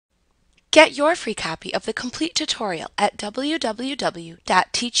Get your free copy of the complete tutorial at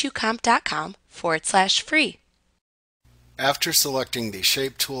www.teachucomp.com/free. After selecting the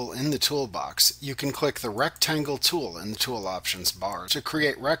Shape tool in the toolbox, you can click the Rectangle tool in the Tool Options bar to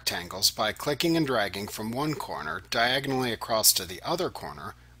create rectangles by clicking and dragging from one corner diagonally across to the other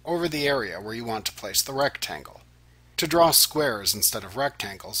corner over the area where you want to place the rectangle. To draw squares instead of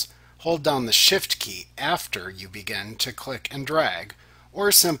rectangles, hold down the Shift key after you begin to click and drag, or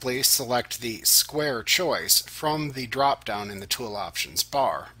simply select the Square choice from the drop-down in the Tool Options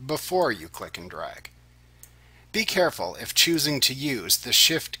bar before you click and drag. Be careful if choosing to use the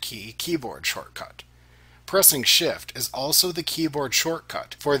Shift key keyboard shortcut. Pressing Shift is also the keyboard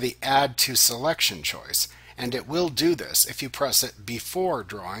shortcut for the Add to Selection choice, and it will do this if you press it before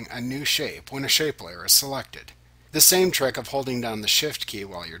drawing a new shape when a shape layer is selected. The same trick of holding down the Shift key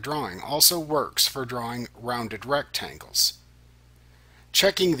while you're drawing also works for drawing rounded rectangles.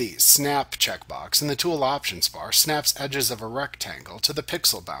 Checking the Snap checkbox in the Tool Options bar snaps edges of a rectangle to the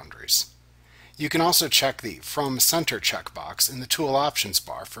pixel boundaries. You can also check the From Center checkbox in the Tool Options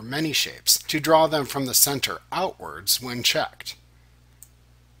bar for many shapes to draw them from the center outwards when checked.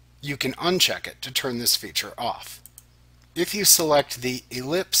 You can uncheck it to turn this feature off. If you select the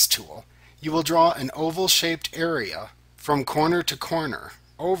Ellipse tool, you will draw an oval-shaped area from corner to corner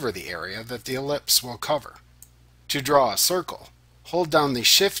over the area that the ellipse will cover. To draw a circle, hold down the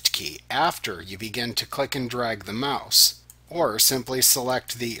Shift key after you begin to click and drag the mouse, or simply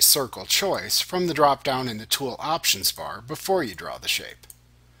select the Circle choice from the drop-down in the Tool Options bar before you draw the shape.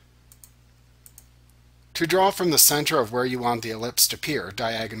 To draw from the center of where you want the ellipse to appear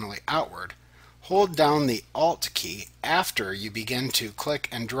diagonally outward, hold down the Alt key after you begin to click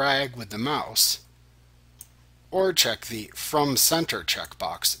and drag with the mouse, or check the From Center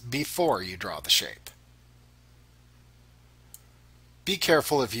checkbox before you draw the shape. Be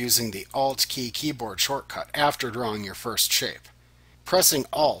careful of using the Alt key keyboard shortcut after drawing your first shape. Pressing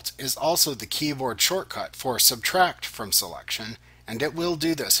Alt is also the keyboard shortcut for Subtract from Selection, and it will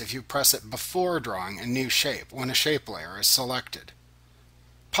do this if you press it before drawing a new shape when a shape layer is selected.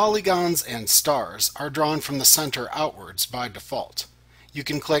 Polygons and stars are drawn from the center outwards by default. You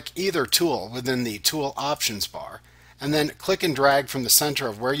can click either tool within the Tool Options bar, and then click and drag from the center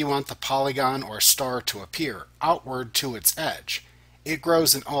of where you want the polygon or star to appear outward to its edge. It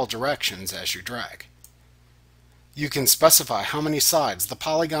grows in all directions as you drag. You can specify how many sides the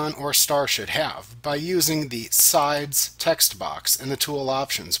polygon or star should have by using the Sides text box in the Tool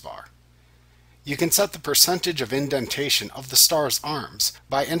Options bar. You can set the percentage of indentation of the star's arms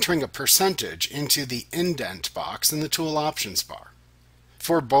by entering a percentage into the Indent box in the Tool Options bar.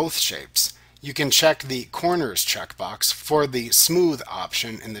 For both shapes, you can check the Corners checkbox for the Smooth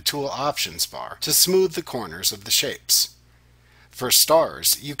option in the Tool Options bar to smooth the corners of the shapes. For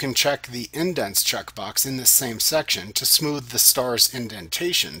stars, you can check the Indents checkbox in this same section to smooth the star's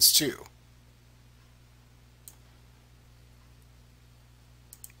indentations too.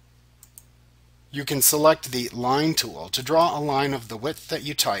 You can select the Line tool to draw a line of the width that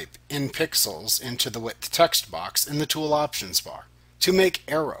you type in pixels into the Width text box in the Tool Options bar. To make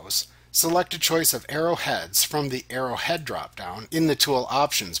arrows, select a choice of arrowheads from the Arrowhead drop-down in the Tool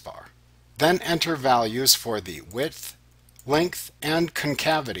Options bar. Then enter values for the width, length, and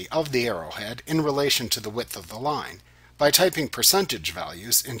concavity of the arrowhead in relation to the width of the line by typing percentage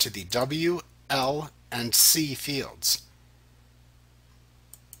values into the W, L, and C fields.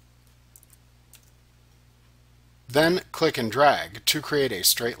 Then click and drag to create a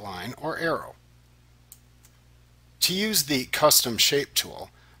straight line or arrow. To use the Custom Shape tool,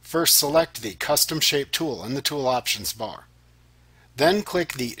 first select the Custom Shape tool in the Tool Options bar. Then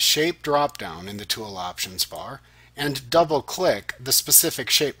click the Shape drop-down in the Tool Options bar and double-click the specific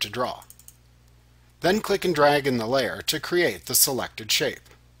shape to draw. Then click and drag in the layer to create the selected shape.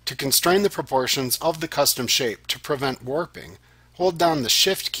 To constrain the proportions of the custom shape to prevent warping, hold down the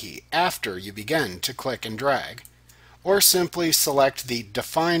Shift key after you begin to click and drag, or simply select the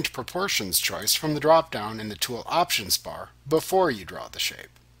Defined Proportions choice from the drop-down in the Tool Options bar before you draw the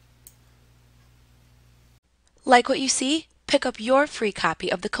shape. Like what you see? Pick up your free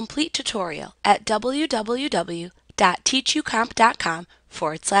copy of the complete tutorial at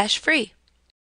www.teachucomp.com/free.